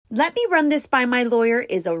"Let me run this by my lawyer"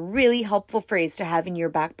 is a really helpful phrase to have in your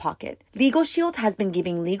back pocket. Legal Shield has been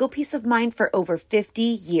giving legal peace of mind for over 50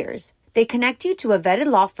 years. They connect you to a vetted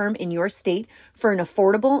law firm in your state for an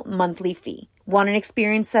affordable monthly fee. Want an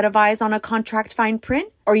experienced set of eyes on a contract fine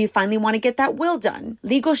print? Or you finally want to get that will done?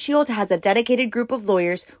 Legal Shield has a dedicated group of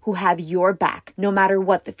lawyers who have your back, no matter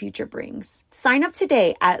what the future brings. Sign up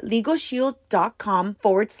today at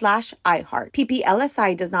LegalShield.com/iHeart.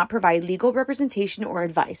 PPLSI does not provide legal representation or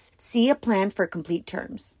advice. See a plan for complete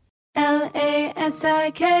terms.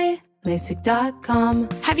 LASIK. LASIK.com.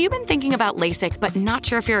 Have you been thinking about LASIK but not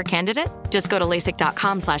sure if you're a candidate? Just go to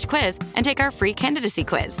LASIK.com/quiz and take our free candidacy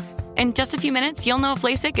quiz. In just a few minutes, you'll know if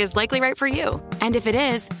LASIK is likely right for you. And if it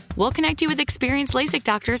is, we'll connect you with experienced LASIK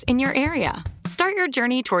doctors in your area. Start your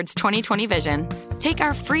journey towards 20/20 vision. Take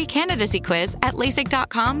our free candidacy quiz at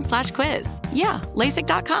LASIK.com/quiz. Yeah,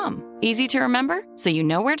 LASIK.com. Easy to remember, so you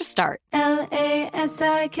know where to start.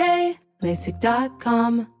 LASIK.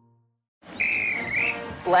 LASIK.com.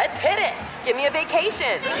 Let's hit it. Give me a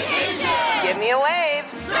vacation. Give me a wave.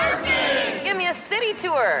 Surfing. Give me a city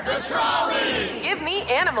tour. The trolley. Give me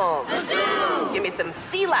animals. The zoo. Give me some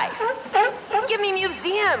sea life. Give me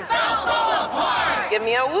museums. Balboa Park. Give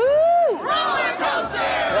me a woo. Roller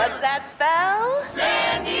coaster. What's that spell?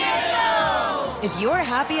 San Diego. If you're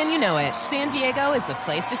happy and you know it, San Diego is the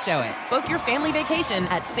place to show it. Book your family vacation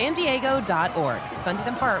at sandiego.org. Funded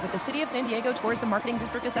in part with the City of San Diego Tourism Marketing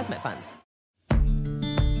District Assessment Funds.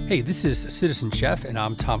 Hey, this is Citizen Chef, and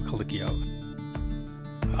I'm Tom Colicchio.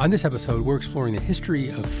 On this episode, we're exploring the history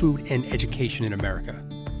of food and education in America.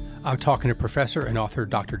 I'm talking to professor and author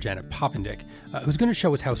Dr. Janet Poppendieck, who's going to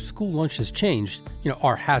show us how school lunch has changed,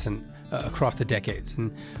 or hasn't, across the decades.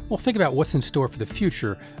 And we'll think about what's in store for the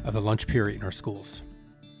future of the lunch period in our schools.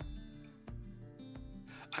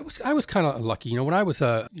 I was kind of lucky. When I was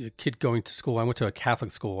a kid going to school, I went to a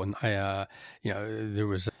Catholic school, and there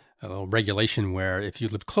was a little regulation where if you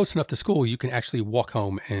live close enough to school, you can actually walk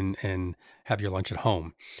home and have your lunch at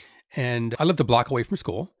home. And I lived a block away from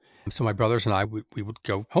school. So my brothers and I, we would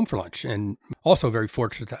go home for lunch. And also very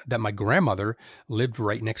fortunate that my grandmother lived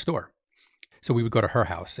right next door. So we would go to her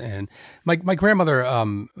house. And my grandmother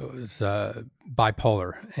was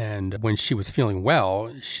bipolar. And when she was feeling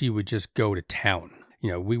well, she would just go to town.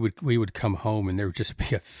 We would come home and there would just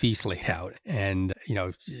be a feast laid out. And,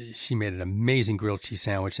 she made an amazing grilled cheese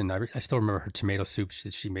sandwich. And I still remember her tomato soup.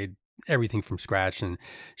 She made everything from scratch. And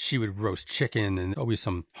she would roast chicken and always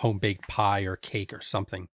some home-baked pie or cake or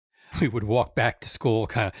something. We would walk back to school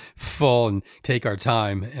kind of full and take our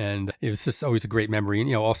time. And it was just always a great memory.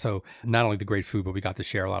 And, also not only the great food, but we got to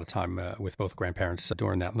share a lot of time with both grandparents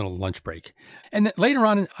during that little lunch break. And then later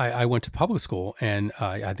on, I went to public school, and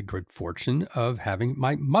I had the great fortune of having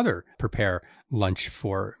my mother prepare lunch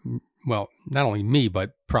for, well, not only me,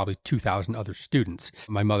 but probably 2,000 other students.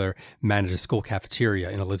 My mother managed a school cafeteria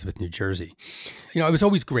in Elizabeth, New Jersey. It was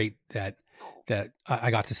always great that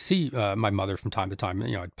I got to see my mother from time to time.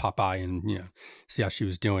 I'd pop by and, see how she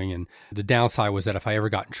was doing. And the downside was that if I ever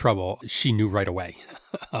got in trouble, she knew right away.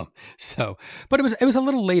 But it was a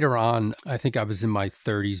little later on. I think I was in my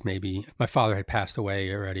 30s, maybe. My father had passed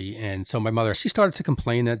away already. And so my mother, she started to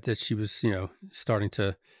complain that she was, starting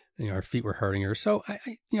to, her feet were hurting her. So I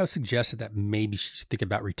suggested that maybe she's thinking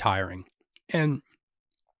about retiring. And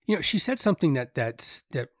she said something that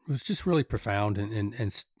was just really profound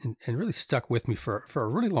and really stuck with me for a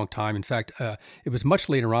really long time. In fact, it was much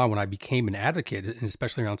later on when I became an advocate, and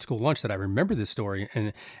especially around school lunch, that I remember this story.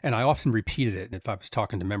 And I often repeated it if I was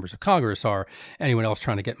talking to members of Congress or anyone else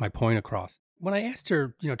trying to get my point across. When I asked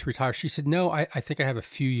her, to retire, she said, no, I think I have a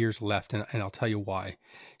few years left, and I'll tell you why.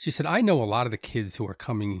 She said, I know a lot of the kids who are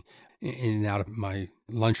coming in and out of my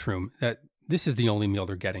lunchroom that this is the only meal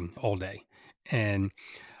they're getting all day. And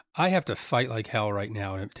I have to fight like hell right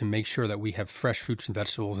now to make sure that we have fresh fruits and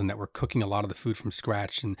vegetables and that we're cooking a lot of the food from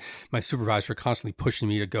scratch. And my supervisor constantly pushing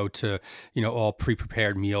me to go to, all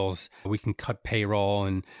pre-prepared meals. We can cut payroll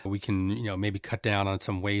and we can, maybe cut down on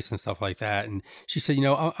some waste and stuff like that. And she said,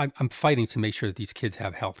 I'm fighting to make sure that these kids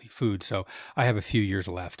have healthy food. So I have a few years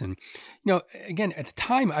left. And, again, at the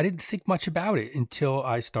time, I didn't think much about it until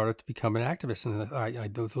I started to become an activist.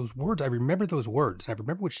 And those words, I remember those words. I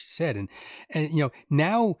remember what she said. And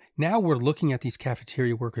now we're looking at these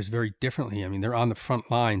cafeteria workers very differently. I mean, they're on the front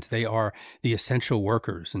lines. They are the essential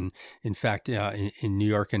workers. And in fact, in New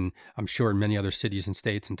York, and I'm sure in many other cities and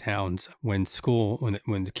states and towns, when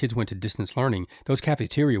the kids went to distance learning, those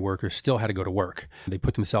cafeteria workers still had to go to work. They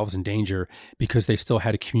put themselves in danger because they still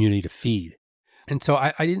had a community to feed. And so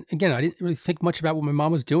I didn't really think much about what my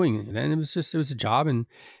mom was doing. And then it was a job.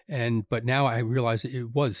 But now I realize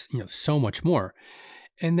it was, so much more.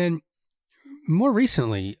 And then more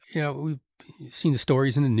recently, we've seen the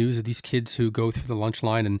stories in the news of these kids who go through the lunch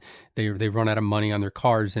line and they run out of money on their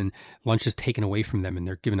cards and lunch is taken away from them and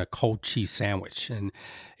they're given a cold cheese sandwich. And,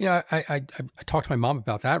 I talked to my mom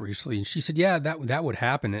about that recently and she said, yeah, that would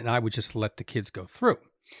happen. And I would just let the kids go through.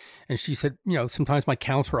 And she said, sometimes my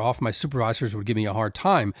counts were off. My supervisors would give me a hard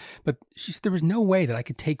time. But she said there was no way that I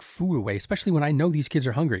could take food away, especially when I know these kids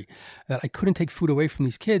are hungry, that I couldn't take food away from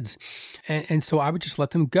these kids. And so I would just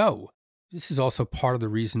let them go. This is also part of the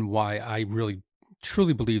reason why I really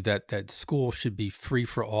truly believe that school should be free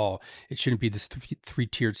for all. It shouldn't be this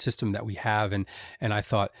three-tiered system that we have. And I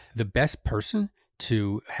thought the best person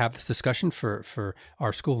to have this discussion for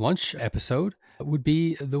our school lunch episode would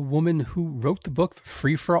be the woman who wrote the book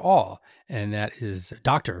Free for All, and that is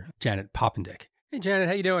Dr. Janet Poppendieck. Hey, Janet,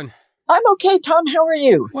 how you doing? I'm okay, Tom. How are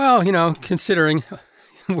you? Well, considering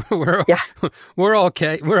we're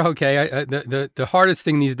okay. We're okay. The hardest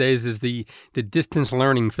thing these days is the distance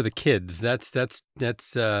learning for the kids. That's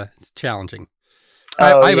challenging.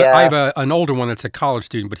 I have an older one that's a college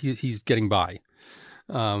student, but he's getting by.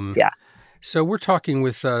 Yeah. So we're talking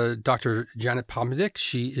with Dr. Janet Poppendieck.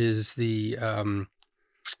 She is the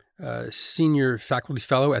Senior Faculty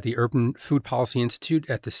Fellow at the Urban Food Policy Institute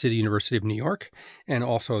at the City University of New York, and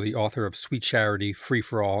also the author of Sweet Charity, Free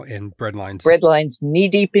for All, and Breadlines. Breadlines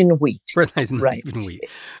knee-deep in wheat. Breadlines knee-deep in wheat.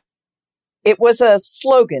 It was a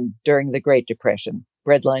slogan during the Great Depression.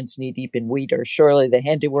 Breadlines knee-deep in wheat are surely the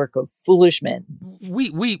handiwork of foolish men.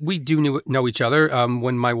 We do know each other.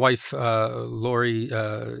 When my wife, Lori,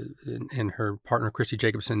 and her partner, Christy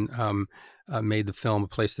Jacobson, made the film A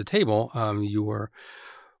Place at the Table, you were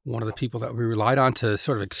one of the people that we relied on to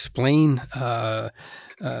sort of explain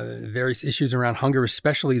various issues around hunger,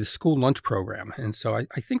 especially the school lunch program. And so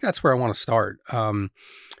I think that's where I want to start.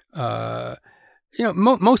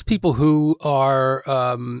 Most people who are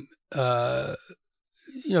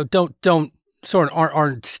don't sort of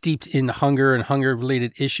aren't steeped in hunger and hunger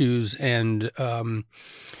related issues and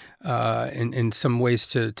in some ways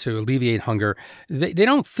to alleviate hunger. They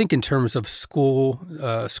don't think in terms of school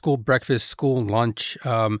breakfast, school lunch.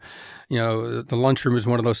 The lunchroom is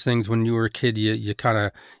one of those things when you were a kid, you kind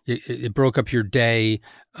of, it broke up your day.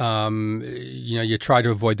 You try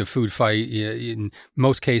to avoid the food fight. In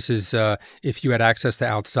most cases, if you had access to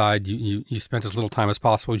outside, you spent as little time as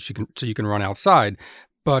possible so you can run outside.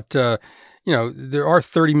 But, there are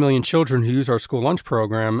 30 million children who use our school lunch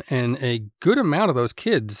program, and a good amount of those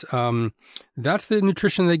kids, that's the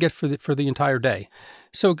nutrition they get for the entire day.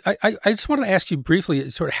 So I just wanted to ask you briefly,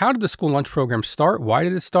 sort of, how did the school lunch program start? Why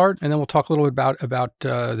did it start? And then we'll talk a little bit about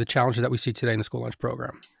the challenges that we see today in the school lunch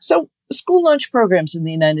program. So school lunch programs in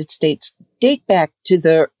the United States date back to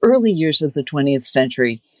the early years of the 20th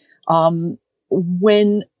century,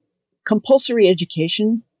 when compulsory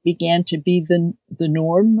education began to be the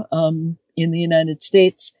norm in the United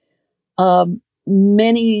States.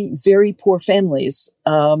 Many very poor families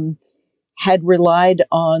had relied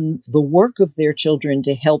on the work of their children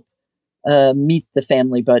to help meet the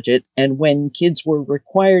family budget. And when kids were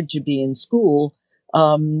required to be in school,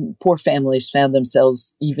 poor families found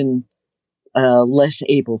themselves even less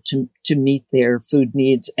able to meet their food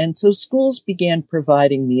needs. And so schools began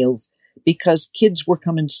providing meals because kids were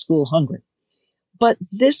coming to school hungry. But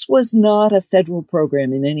this was not a federal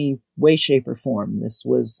program in any way, shape, or form. This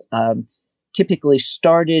was typically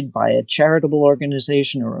started by a charitable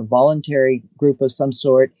organization or a voluntary group of some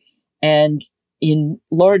sort, and in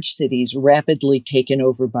large cities, rapidly taken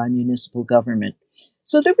over by municipal government.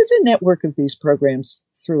 So there was a network of these programs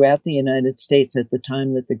throughout the United States at the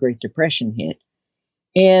time that the Great Depression hit.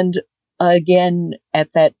 And again,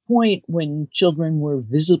 at that point, when children were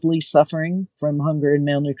visibly suffering from hunger and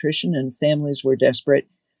malnutrition and families were desperate,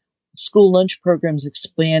 school lunch programs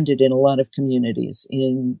expanded in a lot of communities.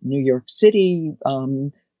 In New York City,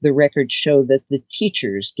 the records show that the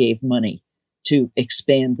teachers gave money to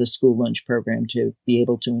expand the school lunch program to be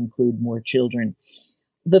able to include more children.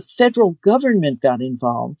 The federal government got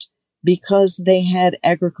involved because they had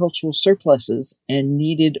agricultural surpluses and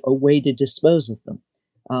needed a way to dispose of them.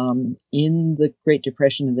 In the Great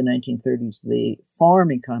Depression of the 1930s, the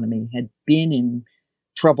farm economy had been in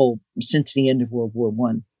trouble since the end of World War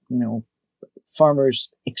I.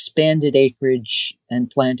 Farmers expanded acreage and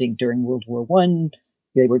planting during World War I.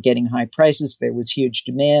 They were getting high prices. There was huge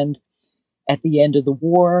demand. At the end of the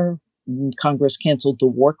war, Congress canceled the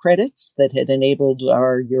war credits that had enabled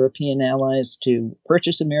our European allies to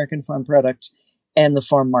purchase American farm products, and the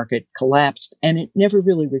farm market collapsed, and it never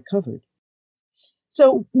really recovered.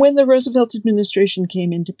 So when the Roosevelt administration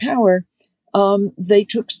came into power, they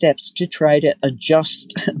took steps to try to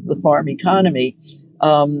adjust the farm economy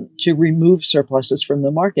to remove surpluses from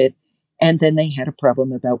the market. And then they had a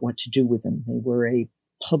problem about what to do with them. They were a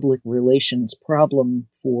public relations problem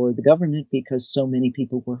for the government because so many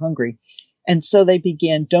people were hungry. And so they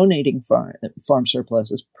began donating farm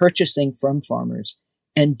surpluses, purchasing from farmers,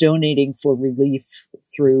 and donating for relief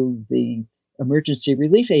through the emergency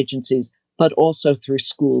relief agencies, but also through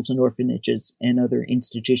schools and orphanages and other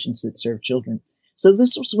institutions that serve children. So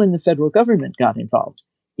this was when the federal government got involved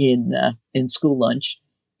in school lunch.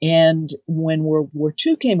 And when World War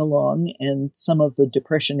II came along and some of the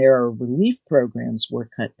Depression-era relief programs were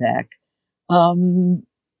cut back,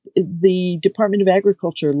 the Department of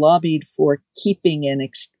Agriculture lobbied for keeping and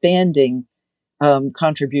expanding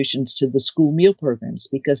contributions to the school meal programs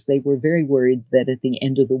because they were very worried that at the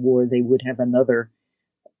end of the war they would have another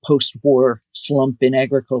post-war slump in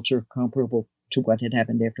agriculture comparable to what had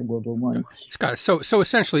happened after World War I. Scott, so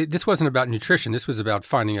essentially this wasn't about nutrition. This was about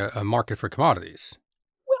finding a market for commodities.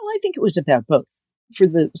 Well, I think it was about both. For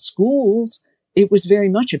the schools, it was very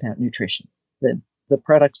much about nutrition. The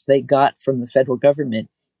products they got from the federal government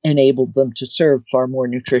enabled them to serve far more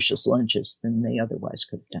nutritious lunches than they otherwise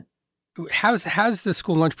could have done. How's the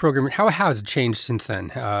school lunch program, how has it changed since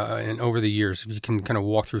then and over the years? If you can kind of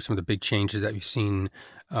walk through some of the big changes that you've seen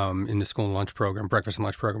in the school lunch program, breakfast and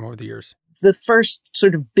lunch program over the years. The first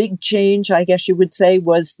sort of big change, I guess you would say,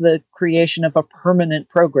 was the creation of a permanent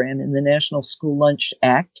program in the National School Lunch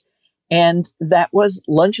Act. And that was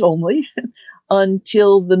lunch only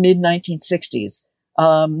until the mid-1960s.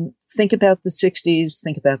 Think about the 60s,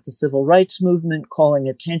 think about the civil rights movement calling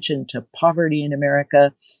attention to poverty in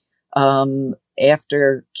America.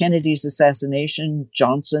 After Kennedy's assassination,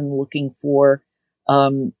 Johnson looking for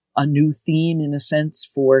a new theme, in a sense,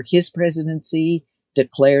 for his presidency,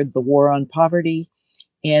 declared the war on poverty.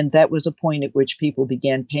 And that was a point at which people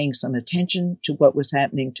began paying some attention to what was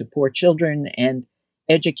happening to poor children. And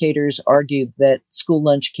educators argued that school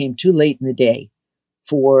lunch came too late in the day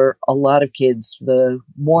for a lot of kids. The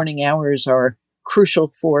morning hours are crucial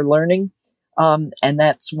for learning. And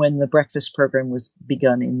that's when the breakfast program was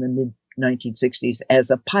begun in the mid-1960s as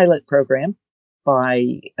a pilot program.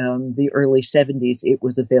 By the early 70s, it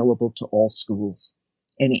was available to all schools.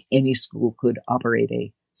 Any school could operate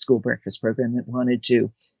a school breakfast program that wanted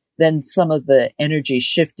to. Then some of the energy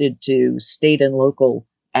shifted to state and local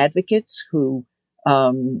advocates who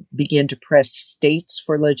began to press states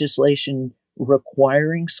for legislation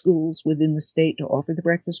requiring schools within the state to offer the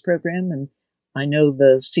breakfast program. And I know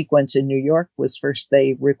the sequence in New York was first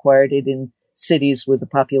they required it in cities with a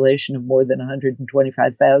population of more than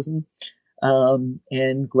 125,000.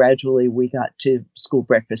 And gradually we got to school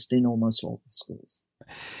breakfast in almost all the schools.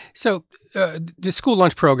 So the school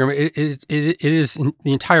lunch program, it is the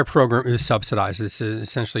entire program is subsidized. It's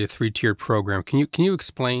essentially a 3-tiered program. Can you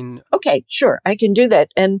explain? Okay, sure, I can do that.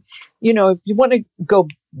 And if you want to go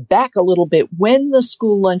back a little bit, when the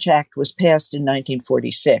School Lunch Act was passed in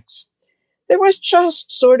 1946, there was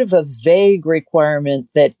just sort of a vague requirement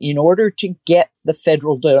that in order to get the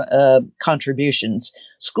federal contributions,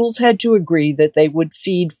 schools had to agree that they would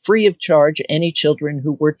feed free of charge any children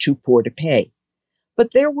who were too poor to pay.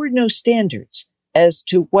 But there were no standards as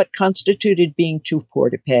to what constituted being too poor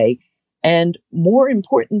to pay. And more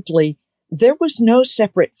importantly, there was no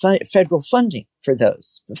separate federal funding for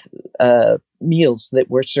those meals that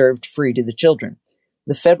were served free to the children.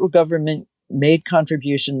 The federal government made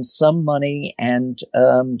contributions, some money and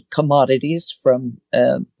commodities from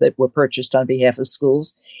that were purchased on behalf of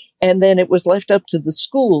schools. And then it was left up to the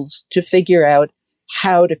schools to figure out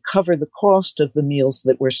how to cover the cost of the meals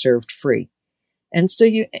that were served free. And so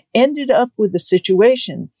you ended up with a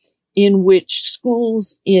situation in which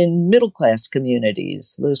schools in middle-class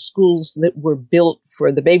communities, the schools that were built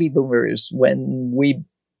for the baby boomers when we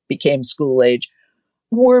became school age,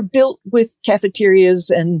 were built with cafeterias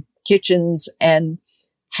and kitchens and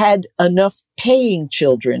had enough paying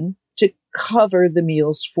children to cover the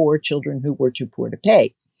meals for children who were too poor to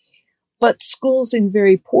pay. But schools in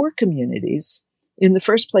very poor communities, in the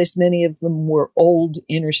first place, many of them were old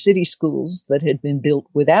inner city schools that had been built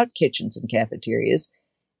without kitchens and cafeterias,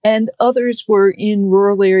 and others were in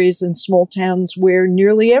rural areas and small towns where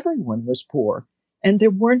nearly everyone was poor, and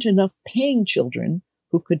there weren't enough paying children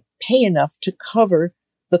who could pay enough to cover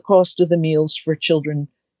the cost of the meals for children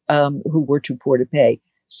who were too poor to pay.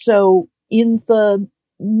 So in the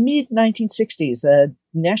mid-1960s, a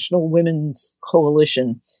National Women's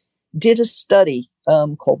Coalition did a study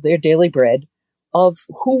called Their Daily Bread of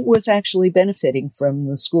who was actually benefiting from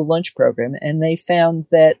the school lunch program. And they found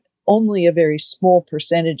that only a very small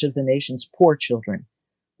percentage of the nation's poor children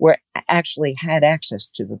actually had access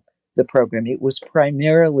to the program. It was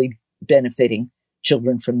primarily benefiting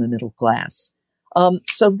children from the middle class.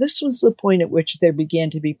 So this was the point at which there began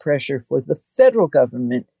to be pressure for the federal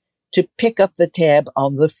government to pick up the tab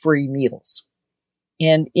on the free meals.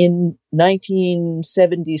 And in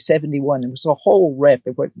 1970-71, there was a whole raft.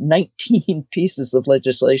 There were 19 pieces of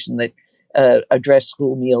legislation that addressed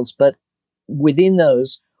school meals, but within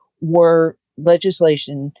those were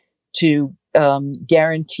legislation to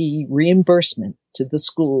guarantee reimbursement to the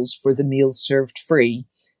schools for the meals served free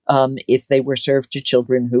if they were served to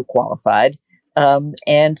children who qualified,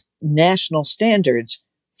 and national standards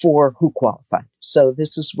for who qualified. So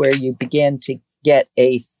this is where you began to get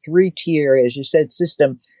a 3-tier, as you said,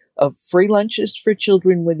 system of free lunches for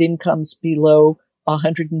children with incomes below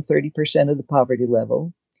 130% of the poverty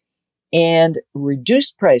level, and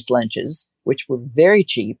reduced price lunches, which were very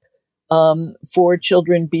cheap, for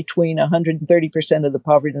children between 130% of the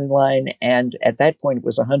poverty line, and at that point it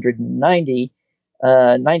was 95%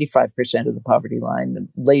 of the poverty line. And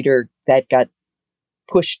later that got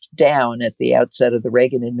pushed down at the outset of the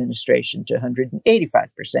Reagan administration to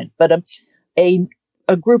 185%. But a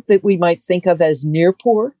group that we might think of as near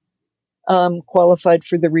poor qualified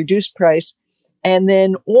for the reduced price, and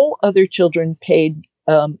then all other children paid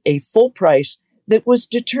a full price that was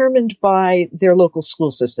determined by their local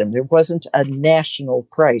school system. There wasn't a national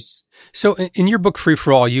price. So in your book, Free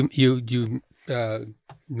for All, you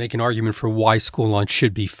make an argument for why school lunch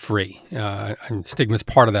should be free. And stigma is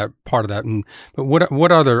part of that. But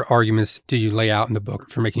what other arguments do you lay out in the book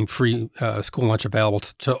for making free school lunch available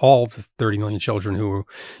to all 30 million children who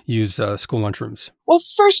use school lunchrooms? Well,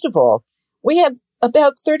 first of all, we have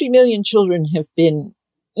about 30 million children have been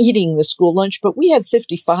eating the school lunch, but we have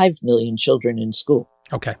 55 million children in school.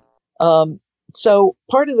 Okay. So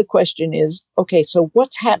part of the question is, okay, so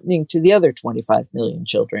what's happening to the other 25 million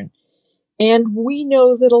children? And we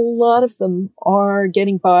know that a lot of them are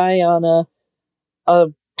getting by on a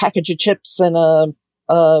package of chips and a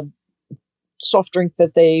soft drink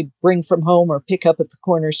that they bring from home or pick up at the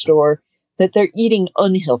corner store, that they're eating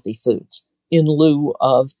unhealthy foods in lieu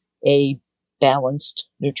of a balanced,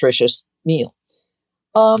 nutritious meal.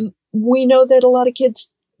 We know that a lot of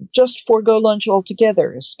kids just forego lunch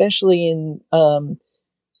altogether, especially in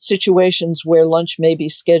situations where lunch may be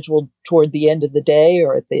scheduled toward the end of the day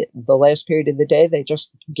or at the last period of the day. They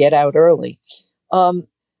just get out early.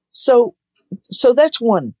 So that's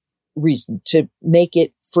one reason to make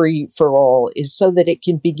it free for all, is so that it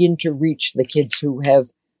can begin to reach the kids who have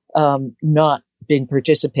not been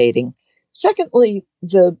participating. Secondly,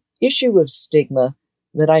 the issue of stigma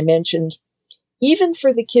that I mentioned, even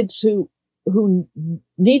for the kids who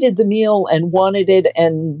needed the meal and wanted it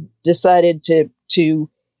and decided to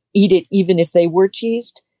eat it even if they were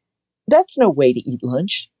teased, that's no way to eat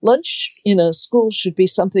lunch. Lunch in a school should be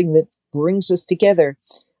something that brings us together.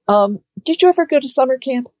 Did you ever go to summer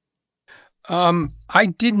camp? I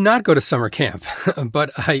did not go to summer camp,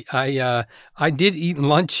 but I did eat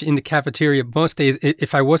lunch in the cafeteria most days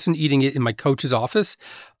if I wasn't eating it in my coach's office.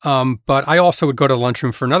 But I also would go to the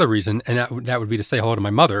lunchroom for another reason, and that would be to say hello to my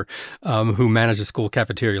mother, who managed a school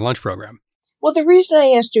cafeteria lunch program. Well, the reason I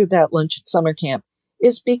asked you about lunch at summer camp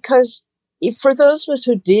is because for those of us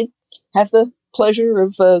who did have the pleasure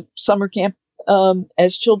of summer camp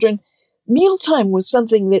as children, mealtime was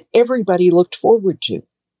something that everybody looked forward to.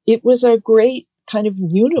 It was a great kind of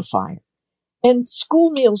unifier. And school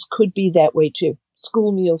meals could be that way too.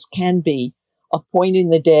 School meals can be a point in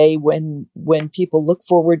the day when people look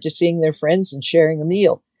forward to seeing their friends and sharing a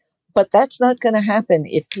meal. But that's not going to happen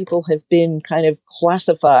if people have been kind of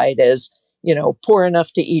classified as, poor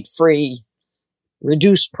enough to eat free,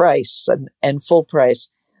 reduced price and full price.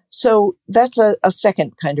 So that's a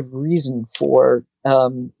second kind of reason for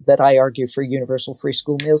that I argue for universal free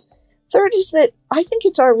school meals. Third is that I think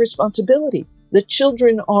it's our responsibility. The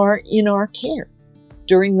children are in our care.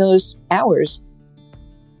 During those hours,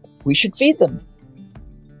 we should feed them.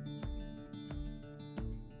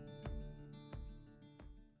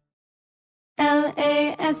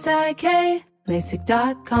 LASIK,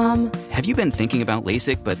 LASIK.com. Have you been thinking about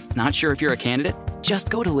LASIK but not sure if you're a candidate?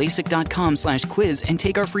 Just go to LASIK.com/quiz and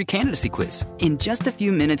take our free candidacy quiz. In just a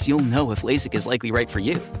few minutes, you'll know if LASIK is likely right for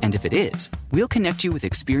you. And if it is, we'll connect you with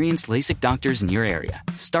experienced LASIK doctors in your area.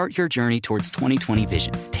 Start your journey towards 20/20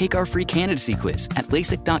 vision. Take our free candidacy quiz at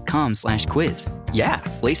LASIK.com/quiz. Yeah,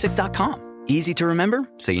 LASIK.com. Easy to remember,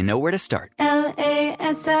 so you know where to start.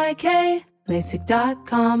 LASIK,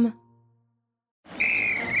 LASIK.com.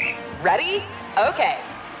 Ready? Okay.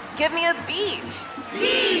 Give me a beach.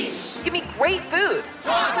 Beach. Give me great food.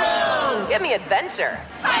 Tacos. Give me adventure.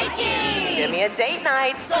 Hiking. Give me a date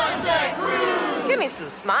night. Sunset cruise. Give me some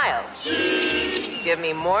smiles. Cheese. Give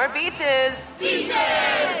me more beaches. Beaches.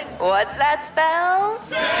 What's that spell?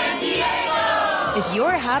 San Diego. If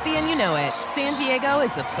you're happy and you know it, San Diego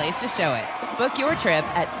is the place to show it. Book your trip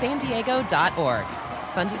at sandiego.org.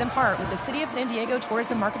 Funded in part with the City of San Diego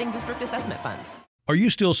Tourism Marketing District Assessment Funds. Are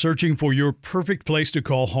you still searching for your perfect place to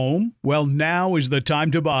call home? Well, now is the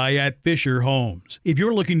time to buy at Fisher Homes. If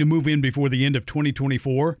you're looking to move in before the end of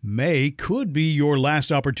 2024, May could be your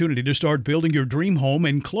last opportunity to start building your dream home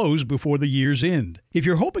and close before the year's end. If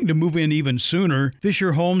you're hoping to move in even sooner,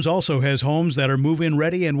 Fisher Homes also has homes that are move-in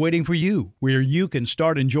ready and waiting for you, where you can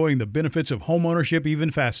start enjoying the benefits of homeownership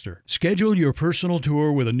even faster. Schedule your personal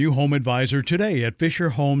tour with a new home advisor today at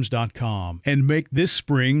FisherHomes.com and make this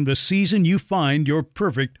spring the season you find your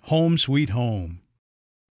perfect home sweet home.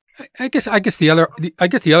 I guess the other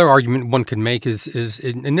argument one could make is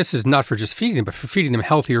and this is not for just feeding them, but for feeding them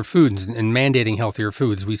healthier foods and mandating healthier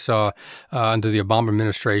foods. We saw under the Obama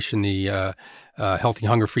administration the Healthy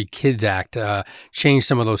Hunger-Free Kids Act changed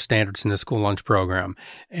some of those standards in the school lunch program.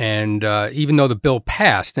 And even though the bill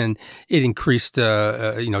passed and it increased,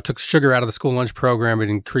 took sugar out of the school lunch program, it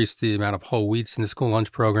increased the amount of whole wheats in the school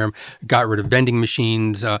lunch program, got rid of vending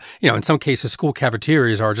machines. In some cases, school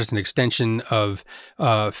cafeterias are just an extension of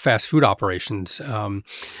fast food operations.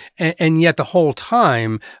 And yet the whole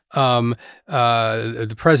time,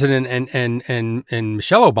 the president and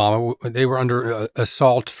Michelle Obama, they were under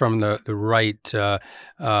assault from the right,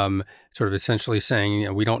 sort of essentially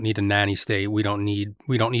saying, we don't need a nanny state. We don't need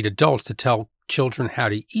adults to tell children how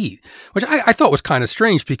to eat, which I thought was kind of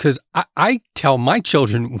strange because I tell my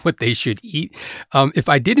children what they should eat. If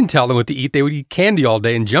I didn't tell them what to eat, they would eat candy all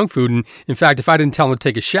day and junk food. And in fact, if I didn't tell them to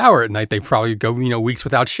take a shower at night, they probably go, weeks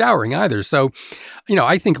without showering either. So,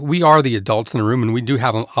 I think we are the adults in the room and we do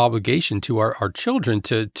have an obligation to our children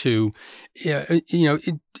to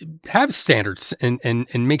have standards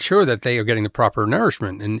and make sure that they are getting the proper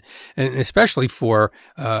nourishment and especially for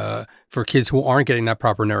kids who aren't getting that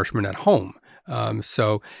proper nourishment at home.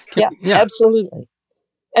 Absolutely.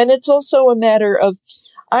 And it's also a matter of,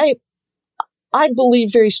 I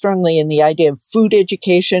believe very strongly in the idea of food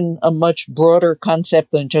education, a much broader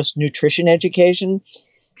concept than just nutrition education,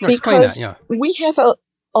 because we have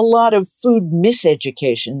a lot of food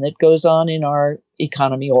miseducation that goes on in our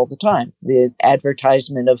economy all the time, the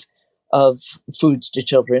advertisement of foods to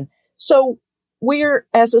children. So we're,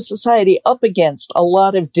 as a society, up against a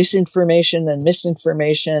lot of disinformation and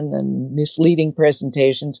misinformation and misleading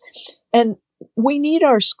presentations. And we need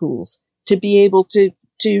our schools to be able to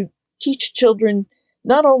teach children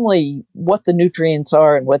not only what the nutrients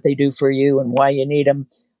are and what they do for you and why you need them,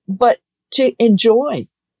 but to enjoy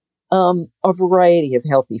a variety of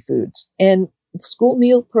healthy foods. And school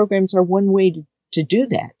meal programs are one way to do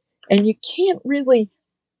that. And you can't really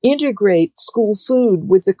integrate school food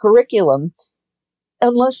with the curriculum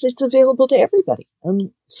unless it's available to everybody. And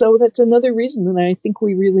so that's another reason that I think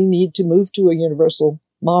we really need to move to a universal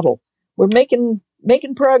model. We're making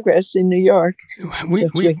progress in New York.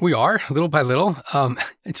 We are, little by little.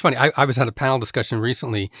 It's funny. I was at a panel discussion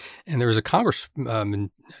recently, and there was a congressman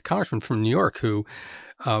from New York who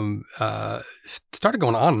started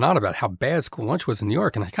going on and on about how bad school lunch was in New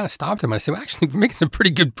York. And I kind of stopped him. I said, well, actually, we're making some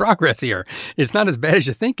pretty good progress here. It's not as bad as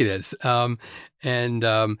you think it is. But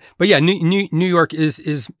yeah, New York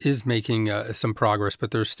is making some progress,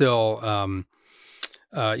 but there's still,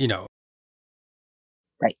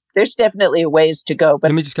 Right. There's definitely ways to go. But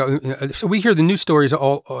let me just go. So we hear the news stories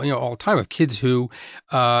all the time of kids who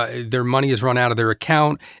their money is run out of their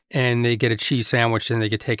account and they get a cheese sandwich and they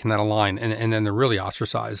get taken out of line and then they're really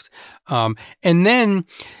ostracized. And then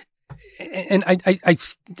I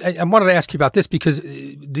wanted to ask you about this because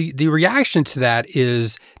the reaction to that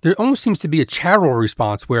is there almost seems to be a charitable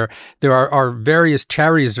response where there are various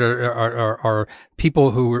charities that are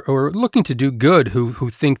people who are looking to do good who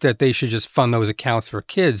think that they should just fund those accounts for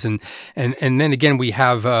kids and then again we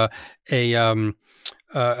have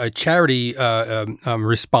a charity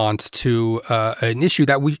response to an issue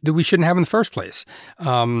that we shouldn't have in the first place.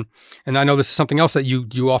 And I know this is something else that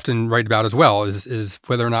you often write about as well is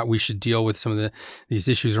whether or not we should deal with some of these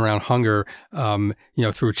issues around hunger,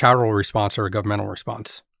 through a charitable response or a governmental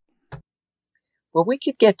response. Well, we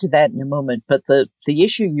could get to that in a moment, but the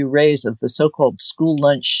issue you raise of the so-called school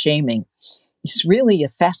lunch shaming is really a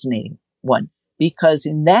fascinating one because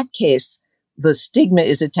in that case, the stigma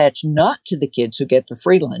is attached not to the kids who get the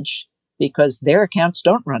free lunch because their accounts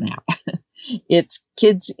don't run out. It's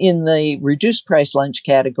kids in the reduced price lunch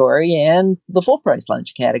category and the full price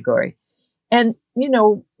lunch category. And,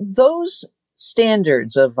 those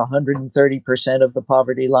standards of 130% of the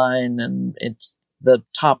poverty line, and it's the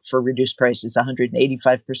top for reduced price is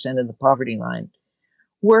 185% of the poverty line.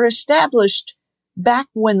 were established back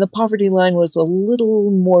when the poverty line was a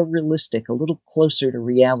little more realistic, a little closer to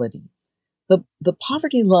reality. The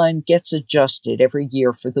poverty line gets adjusted every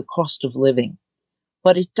year for the cost of living,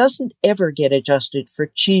 but it doesn't ever get adjusted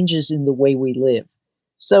for changes in the way we live.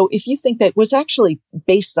 So if you think that it was actually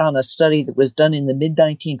based on a study that was done in the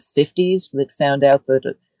mid-1950s that found out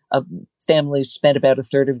that families spent about a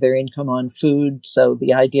third of their income on food. So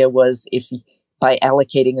the idea was if by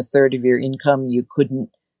allocating a third of your income, you couldn't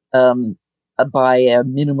buy a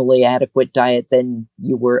minimally adequate diet, then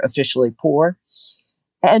you were officially poor.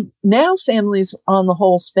 And now families on the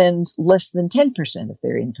whole spend less than 10% of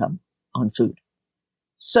their income on food.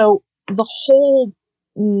 So the whole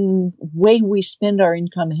way we spend our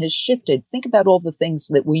income has shifted. Think about all the things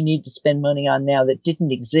that we need to spend money on now that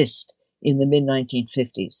didn't exist in the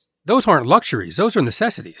mid-1950s. Those aren't luxuries. Those are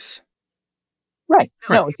necessities. Right.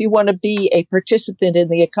 No, if you want to be a participant in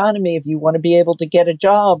the economy, if you want to be able to get a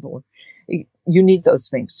job, or you need those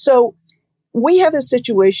things. So we have a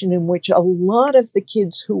situation in which a lot of the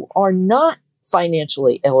kids who are not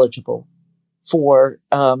financially eligible for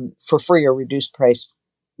free or reduced price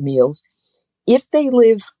meals, if they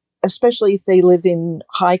live, especially if they live in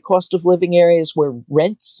high cost of living areas where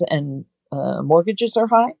rents and mortgages are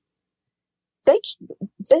high, they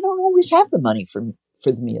don't always have the money for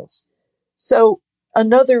the meals. So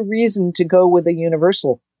another reason to go with a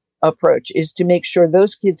universal approach is to make sure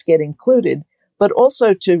those kids get included, but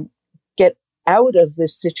also to get out of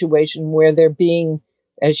this situation where they're being,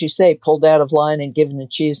 as you say, pulled out of line and given a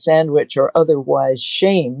cheese sandwich or otherwise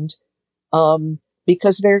shamed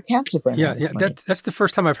because their accounts have run out of money. That's the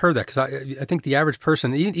first time I've heard that, because I think the average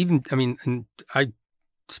person, and I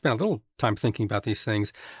spent a little time thinking about these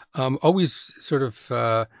things, always sort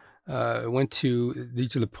of went to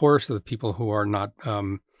these are the poorest of the people who are not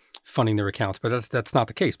funding their accounts, but that's not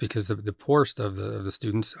the case, because the poorest of the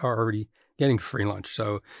students are already getting free lunch.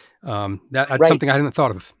 So that's right. Something I hadn't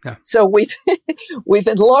thought of. Yeah. So we've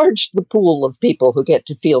enlarged the pool of people who get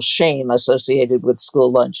to feel shame associated with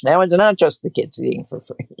school lunch. Now it's not just the kids eating for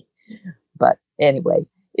free, but anyway,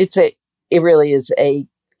 it really is a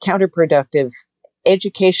counterproductive,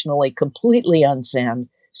 educationally completely unsound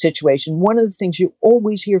situation. One of the things you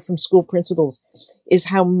always hear from school principals is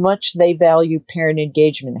how much they value parent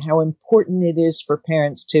engagement, how important it is for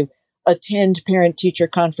parents to attend parent-teacher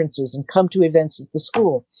conferences and come to events at the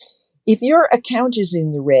school. If your account is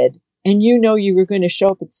in the red and you know you were going to show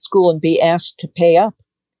up at the school and be asked to pay up,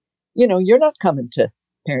 you're not coming to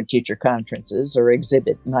parent-teacher conferences or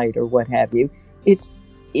exhibit night or what have you. It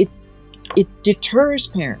deters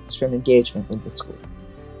parents from engagement with the school.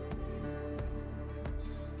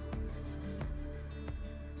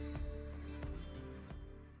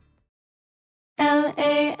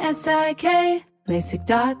 LASIK,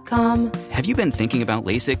 LASIK.com. Have you been thinking about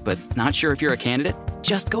LASIK but not sure if you're a candidate?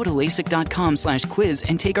 Just go to LASIK.com/quiz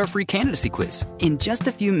and take our free candidacy quiz. In just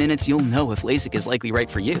a few minutes, you'll know if LASIK is likely right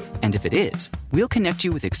for you. And if it is, we'll connect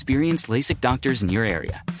you with experienced LASIK doctors in your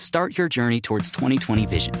area. Start your journey towards 20/20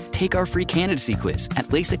 vision. Take our free candidacy quiz at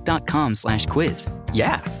LASIK.com/quiz.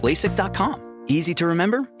 Yeah, LASIK.com. Easy to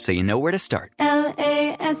remember, so you know where to start.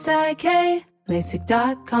 LASIK,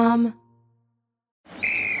 LASIK.com.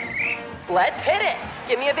 Let's hit it.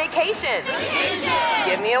 Give me a vacation. Vacation.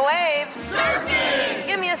 Give me a wave. Surfing.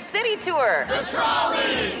 Give me a city tour. The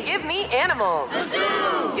trolley. Give me animals. The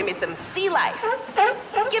zoo. Give me some sea life.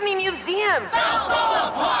 Give me museums.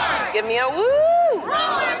 Balboa Park. Give me a woo.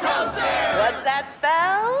 Roller coaster. What's that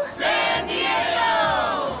spell? San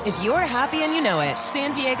Diego. If you're happy and you know it,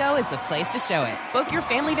 San Diego is the place to show it. Book your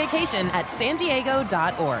family vacation at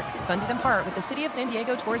sandiego.org. Funded in part with the City of San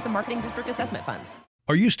Diego Tourism Marketing District Assessment Funds.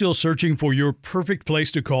 Are you still searching for your perfect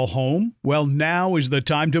place to call home? Well, now is the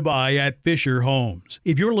time to buy at Fisher Homes.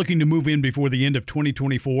 If you're looking to move in before the end of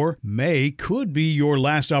 2024, May could be your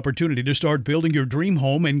last opportunity to start building your dream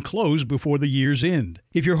home and close before the year's end.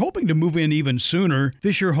 If you're hoping to move in even sooner,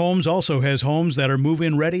 Fisher Homes also has homes that are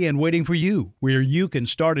move-in ready and waiting for you, where you can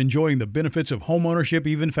start enjoying the benefits of homeownership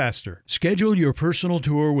even faster. Schedule your personal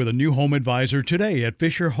tour with a new home advisor today at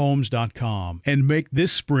FisherHomes.com and make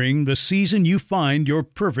this spring the season you find your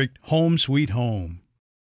perfect home sweet home.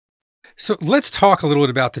 So let's talk a little bit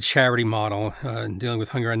about the charity model and dealing with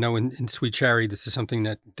hunger. I know in Sweet Charity, this is something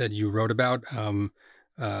that you wrote about.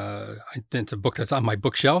 It's a book that's on my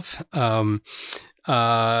bookshelf. Why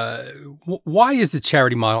is the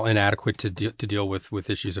charity model inadequate to deal with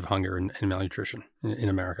issues of hunger and malnutrition in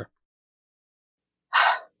America?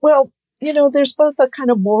 Well, there's both a kind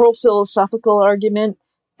of moral philosophical argument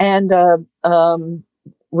and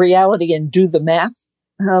reality and do the math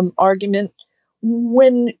argument.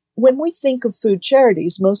 When when we think of food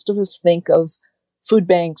charities, most of us think of food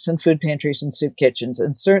banks and food pantries and soup kitchens.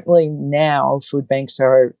 And certainly now food banks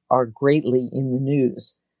are greatly in the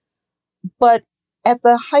news. But at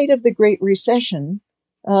the height of the Great Recession,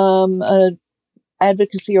 an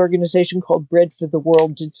advocacy organization called Bread for the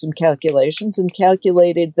World did some calculations and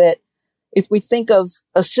calculated that if we think of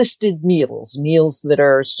assisted meals that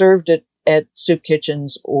are served at soup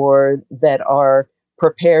kitchens or that are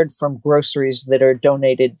prepared from groceries that are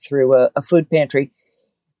donated through a food pantry,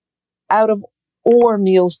 or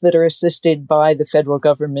meals that are assisted by the federal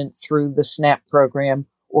government through the SNAP program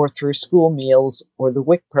or through school meals or the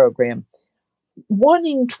WIC program, 1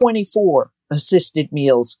 in 24 assisted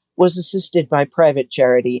meals was assisted by private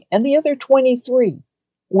charity, and the other 23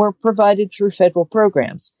 were provided through federal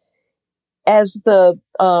programs. As the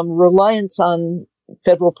reliance on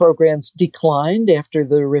federal programs declined after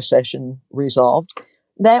the recession resolved,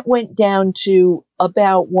 that went down to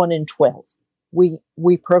about 1 in 12.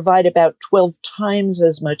 We provide about 12 times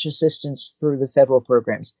as much assistance through the federal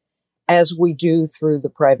programs as we do through the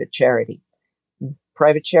private charity.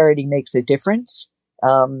 Private charity makes a difference.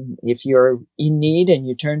 If you're in need and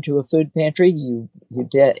you turn to a food pantry,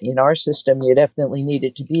 in our system, you definitely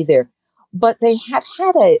needed to be there. But they have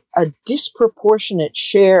had a disproportionate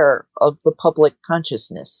share of the public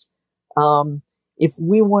consciousness. If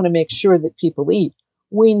we want to make sure that people eat,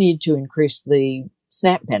 we need to increase the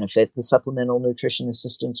SNAP benefit, the Supplemental Nutrition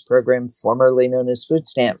Assistance Program, formerly known as food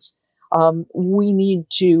stamps. We need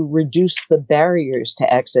to reduce the barriers to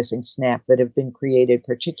accessing SNAP that have been created,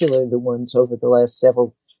 particularly the ones over the last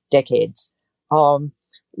several decades.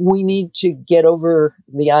 We need to get over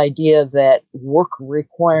the idea that work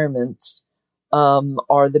requirements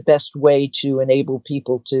are the best way to enable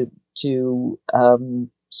people to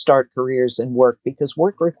start careers and work, because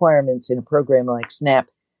work requirements in a program like SNAP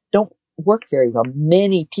don't work very well.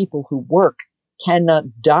 Many people who work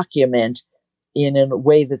cannot document in a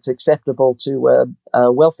way that's acceptable to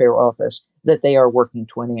a welfare office that they are working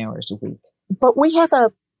 20 hours a week. But we have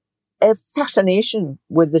a fascination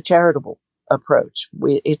with the charitable approach.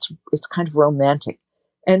 It's kind of romantic,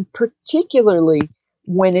 and particularly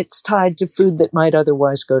when it's tied to food that might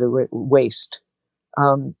otherwise go to waste.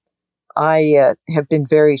 I have been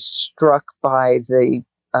very struck by the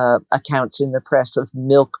accounts in the press of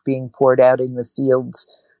milk being poured out in the fields,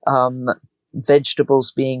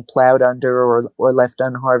 vegetables being plowed under or left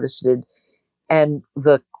unharvested, and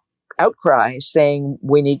the outcry saying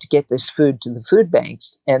we need to get this food to the food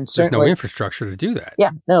banks. And certainly, there's no infrastructure to do that.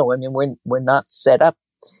 Yeah, no, I mean, we're not set up.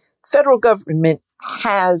 Federal government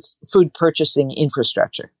has food purchasing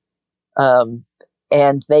infrastructure,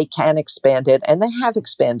 and they can expand it, and they have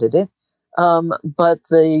expanded it. But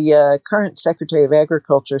the current Secretary of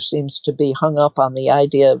Agriculture seems to be hung up on the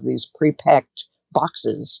idea of these pre-packed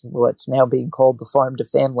boxes, what's now being called the Farm to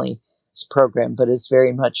Family program, but it's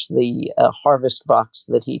very much the harvest box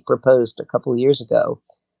that he proposed a couple of years ago.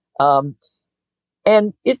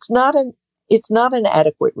 And it's not an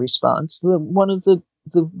adequate response. One of the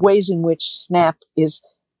ways in which SNAP is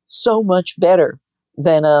so much better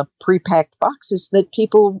than a pre-packed box is that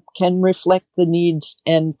people can reflect the needs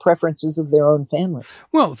and preferences of their own families.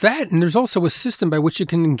 Well, that, and there's also a system by which you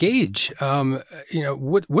can engage.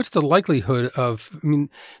 What's the likelihood of? I mean,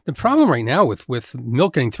 the problem right now with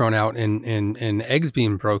milk getting thrown out and eggs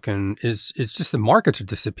being broken is just the markets have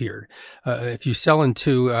disappeared. If you sell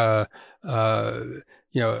into a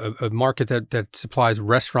market that supplies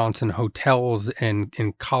restaurants and hotels and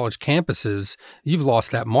college campuses, you've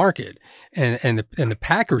lost that market, and the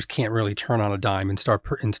packers can't really turn on a dime and start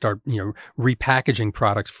repackaging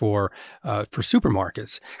products for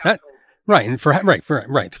supermarkets. Right,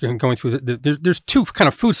 and going through there's two kind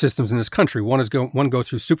of food systems in this country. One goes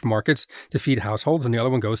through supermarkets to feed households, and the other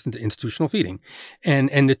one goes into institutional feeding,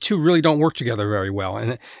 and the two really don't work together very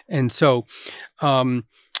well, and so.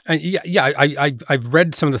 I've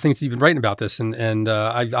read some of the things that you've been writing about this, and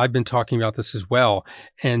I've been talking about this as well.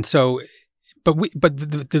 And so, but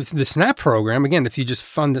the SNAP program, again, if you just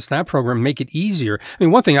fund the SNAP program, make it easier. I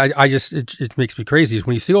mean, one thing it makes me crazy is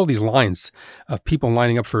when you see all these lines of people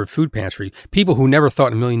lining up for a food pantry, people who never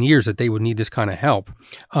thought in a million years that they would need this kind of help.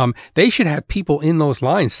 They should have people in those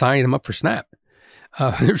lines signing them up for SNAP.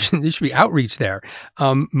 There should be outreach there.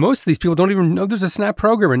 Most of these people don't even know there's a SNAP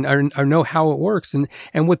program or know how it works. And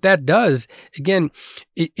what that does, again,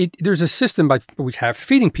 there's a system by which have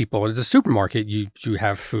feeding people. It's a supermarket. You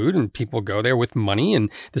have food and people go there with money, and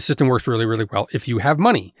the system works really, really well if you have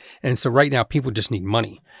money. And so right now people just need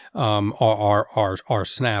money, our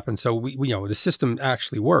SNAP. And so we the system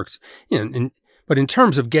actually works. But But in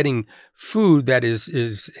terms of getting food that has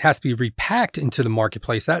to be repacked into the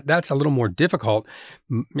marketplace, that's a little more difficult.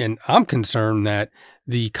 And I'm concerned that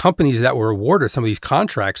the companies that were awarded some of these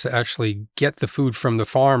contracts to actually get the food from the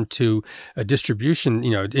farm to a distribution,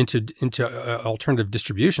 into alternative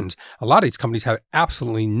distributions, a lot of these companies have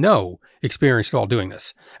absolutely no experience at all doing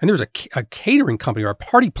this. And there was a catering company or a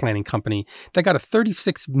party planning company that got a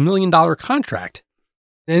 $36 million contract.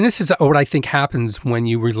 And this is what I think happens when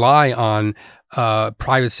you rely on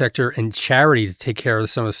private sector and charity to take care of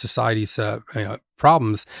some of society's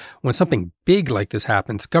problems. When something big like this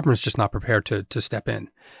happens, government's just not prepared to step in.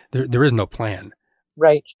 There is no plan.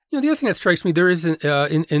 Right. The other thing that strikes me, there is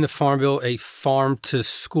in the Farm Bill a farm to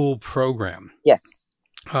school program. Yes.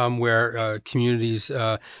 Where communities,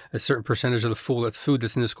 a certain percentage of the food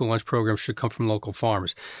that's in the school lunch program should come from local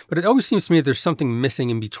farmers. But it always seems to me that there's something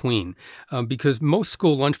missing in between, because most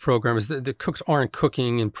school lunch programs, the cooks aren't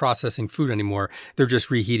cooking and processing food anymore. They're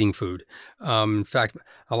just reheating food. In fact,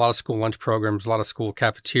 a lot of school lunch programs, a lot of school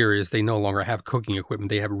cafeterias, they no longer have cooking equipment.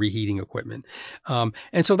 They have reheating equipment.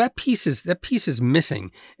 And so that piece is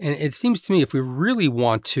missing. And it seems to me if we really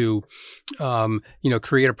want to,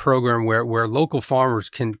 create a program where local farmers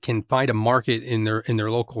can find a market in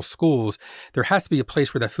their local schools, there has to be a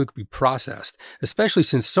place where that food could be processed, especially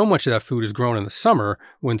since so much of that food is grown in the summer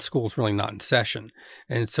when school's really not in session.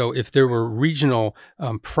 And so if there were regional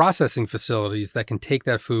processing facilities that can take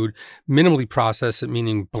that food, minimally process it,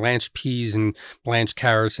 meaning blanched peas and blanched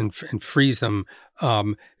carrots and freeze them,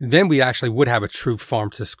 then we actually would have a true farm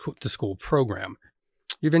to school program.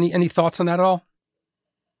 You have any thoughts on that at all?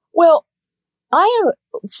 Well, I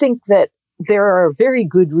think that there are very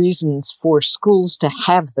good reasons for schools to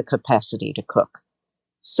have the capacity to cook.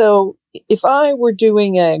 So if I were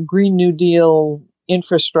doing a Green New Deal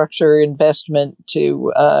infrastructure investment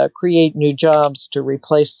to create new jobs to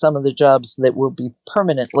replace some of the jobs that will be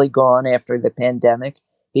permanently gone after the pandemic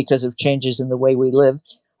because of changes in the way we live,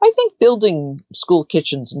 I think building school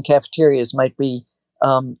kitchens and cafeterias might be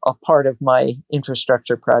a part of my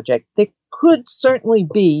infrastructure project. There could certainly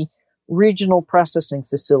be regional processing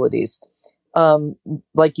facilities,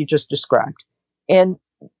 like you just described. And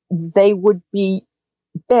they would be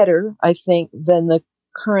better, I think, than the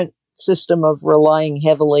current system of relying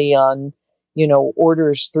heavily on,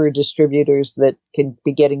 orders through distributors that can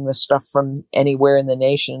be getting the stuff from anywhere in the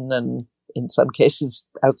nation and in some cases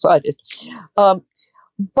outside it.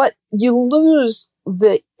 But you lose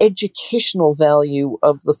the educational value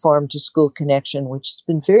of the farm to school connection, which has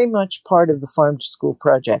been very much part of the farm to school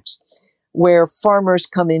projects, where farmers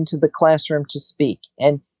come into the classroom to speak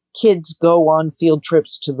and kids go on field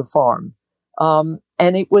trips to the farm. And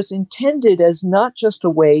it was intended as not just a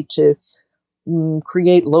way to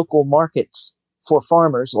create local markets for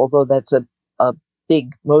farmers, although that's a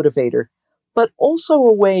big motivator, but also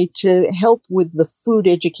a way to help with the food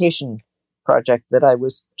education project that I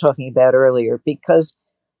was talking about earlier, because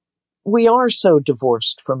we are so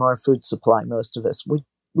divorced from our food supply, most of us. We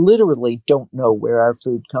literally don't know where our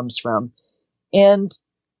food comes from. And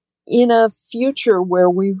in a future where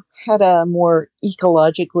we had a more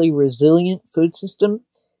ecologically resilient food system,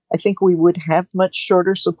 I think we would have much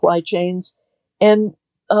shorter supply chains and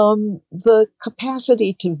the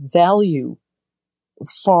capacity to value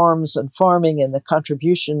farms and farming and the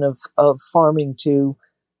contribution of farming to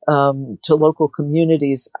local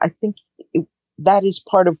communities. I think that is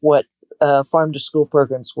part of what farm to school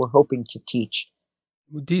programs were hoping to teach.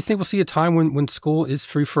 Do you think we'll see a time when school is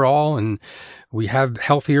free for all and we have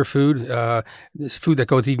healthier food, this food that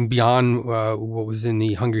goes even beyond what was in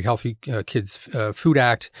the Hungry Healthy Kids Food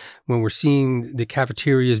Act, when we're seeing the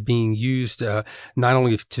cafeterias being used not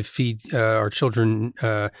only to feed our children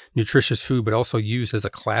nutritious food, but also used as a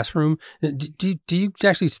classroom? Do you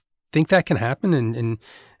actually think that can happen?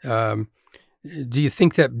 And do you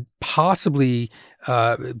think that possibly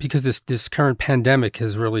because this current pandemic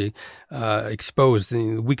has really exposed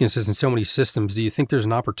the weaknesses in so many systems, do you think there's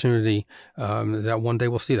an opportunity that one day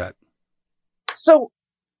we'll see that? So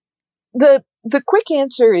the quick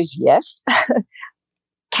answer is yes.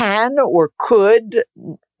 Can or could.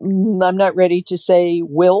 I'm not ready to say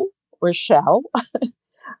will or shall.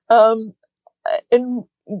 And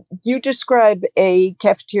you describe a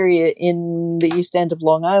cafeteria in the East End of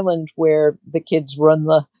Long Island where the kids run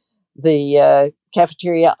the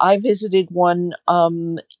cafeteria. I visited one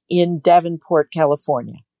in Davenport,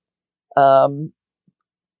 California.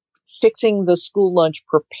 Fixing the school lunch,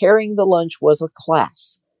 preparing the lunch was a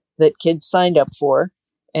class that kids signed up for.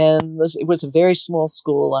 And it was a very small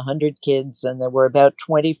school, 100 kids, and there were about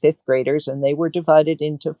 20 fifth graders, and they were divided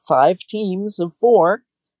into 5 teams of 4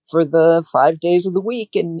 for the 5 days of the week,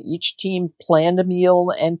 and each team planned a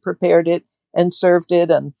meal and prepared it and served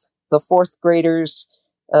it. And the fourth graders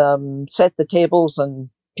set the tables and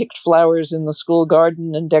picked flowers in the school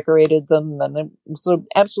garden and decorated them. And it was an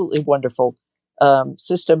absolutely wonderful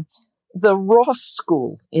system. The Ross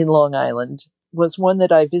School in Long Island was one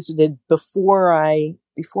that I visited before I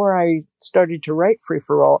started to write Free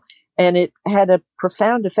for All, and it had a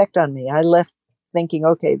profound effect on me. I left thinking,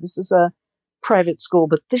 okay, this is a private school,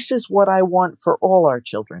 but this is what I want for all our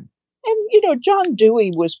children. And, John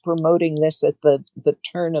Dewey was promoting this at the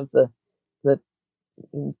turn of the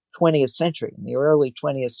 20th century, in the early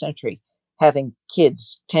 20th century, having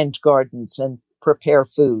kids tend gardens and prepare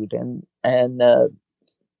food and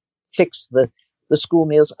fix the school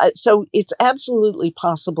meals. So it's absolutely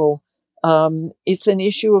possible. It's an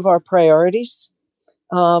issue of our priorities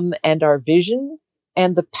and our vision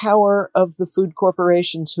and the power of the food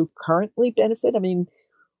corporations who currently benefit. I mean,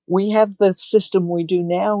 we have the system we do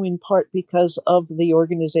now in part because of the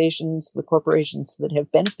organizations, the corporations that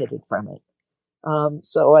have benefited from it.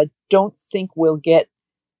 So I don't think we'll get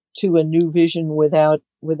to a new vision without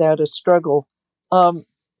a struggle. I'd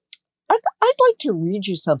like to read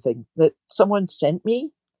you something that someone sent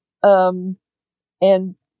me, and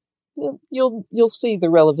you'll see the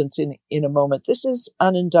relevance in a moment. This is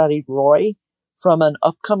Anandati Roy from an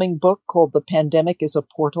upcoming book called The Pandemic is a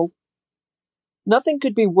Portal. Nothing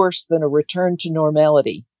could be worse than a return to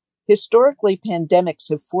normality. Historically, pandemics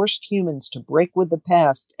have forced humans to break with the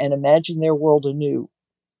past and imagine their world anew.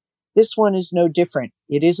 This one is no different.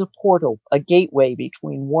 It is a portal, a gateway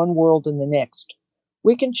between one world and the next.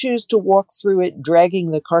 We can choose to walk through it, dragging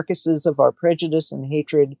the carcasses of our prejudice and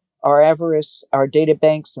hatred, our avarice, our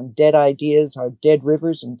databanks and dead ideas, our dead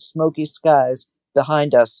rivers and smoky skies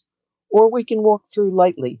behind us. Or we can walk through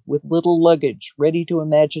lightly with little luggage, ready to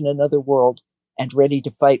imagine another world and ready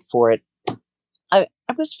to fight for it. I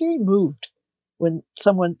was very moved when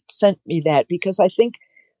someone sent me that, because I think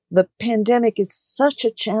the pandemic is such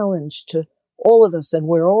a challenge to all of us, and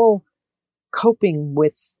we're all coping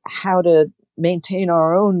with how to maintain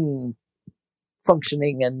our own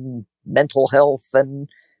functioning and mental health and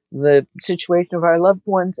the situation of our loved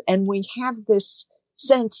ones. And we have this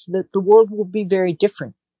sense that the world will be very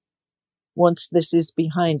different once this is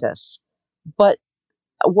behind us. But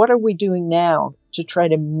what are we doing now to try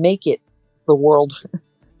to make it the world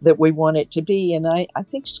that we want it to be? And I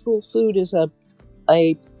think school food is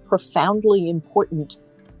a profoundly important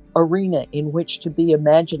arena in which to be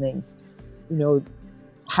imagining,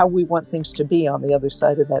 how we want things to be on the other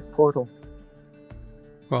side of that portal.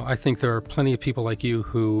 Well, I think there are plenty of people like you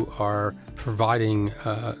who are providing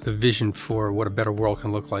the vision for what a better world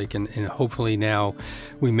can look like. And hopefully now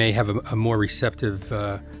we may have a more receptive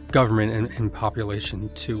government and population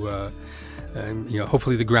to,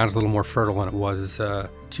 hopefully the ground is a little more fertile than it was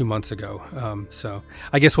 2 months ago. So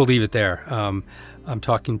I guess we'll leave it there. I'm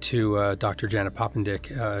talking to Dr. Janet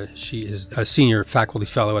Poppendieck. She is a senior faculty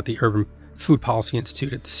fellow at the Urban Food Policy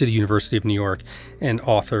Institute at the City University of New York and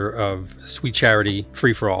author of Sweet Charity,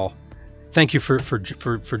 Free for All. Thank you for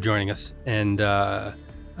joining us, and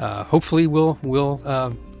hopefully we'll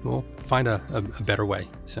find a better way.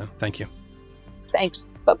 So thank you. Thanks.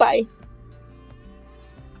 Bye-bye.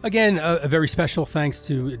 Again, a very special thanks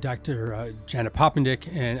to Dr. Janet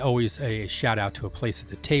Poppendieck, and always a shout out to A Place at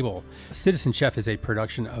the Table. Citizen Chef is a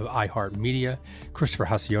production of iHeartMedia. Christopher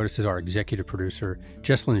Hasiotis is our executive producer.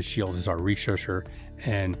 Jessalyn Shields is our researcher,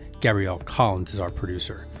 and Gabrielle Collins is our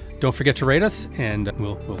producer. Don't forget to rate us, and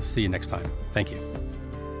we'll see you next time. Thank you.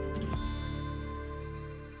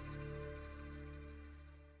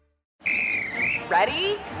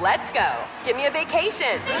 Ready? Let's go. Give me a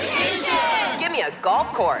vacation. Vacation! Give me a golf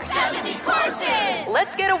course. 70 courses!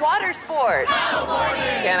 Let's get a water sport.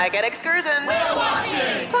 Paddleboarding! Can I get excursions? Whale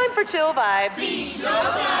watching! Time for chill vibes. Beach yoga!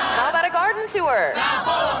 How about a garden tour?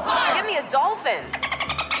 Balboa Park! Give me a dolphin.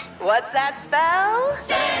 What's that spell?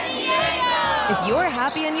 San Diego! If you're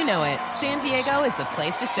happy and you know it, San Diego is the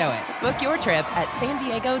place to show it. Book your trip at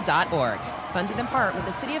sandiego.org. Funded in part with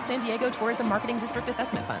the City of San Diego Tourism Marketing District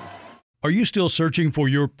Assessment Funds. Are you still searching for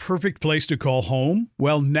your perfect place to call home?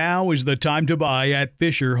 Well, now is the time to buy at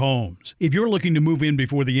Fisher Homes. If you're looking to move in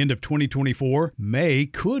before the end of 2024, May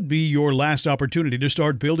could be your last opportunity to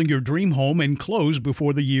start building your dream home and close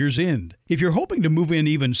before the year's end. If you're hoping to move in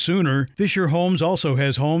even sooner, Fisher Homes also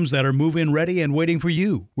has homes that are move-in ready and waiting for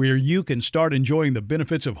you, where you can start enjoying the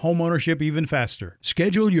benefits of homeownership even faster.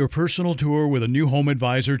 Schedule your personal tour with a new home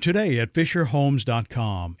advisor today at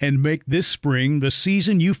FisherHomes.com and make this spring the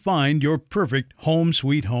season you find your perfect home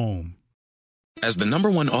sweet home. As the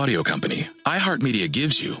 #1 audio company, iHeartMedia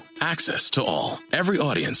gives you access to all. Every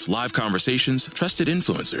audience, live conversations, trusted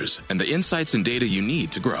influencers, and the insights and data you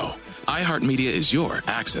need to grow. iHeartMedia is your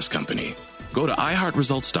access company. Go to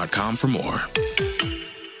iHeartResults.com for more.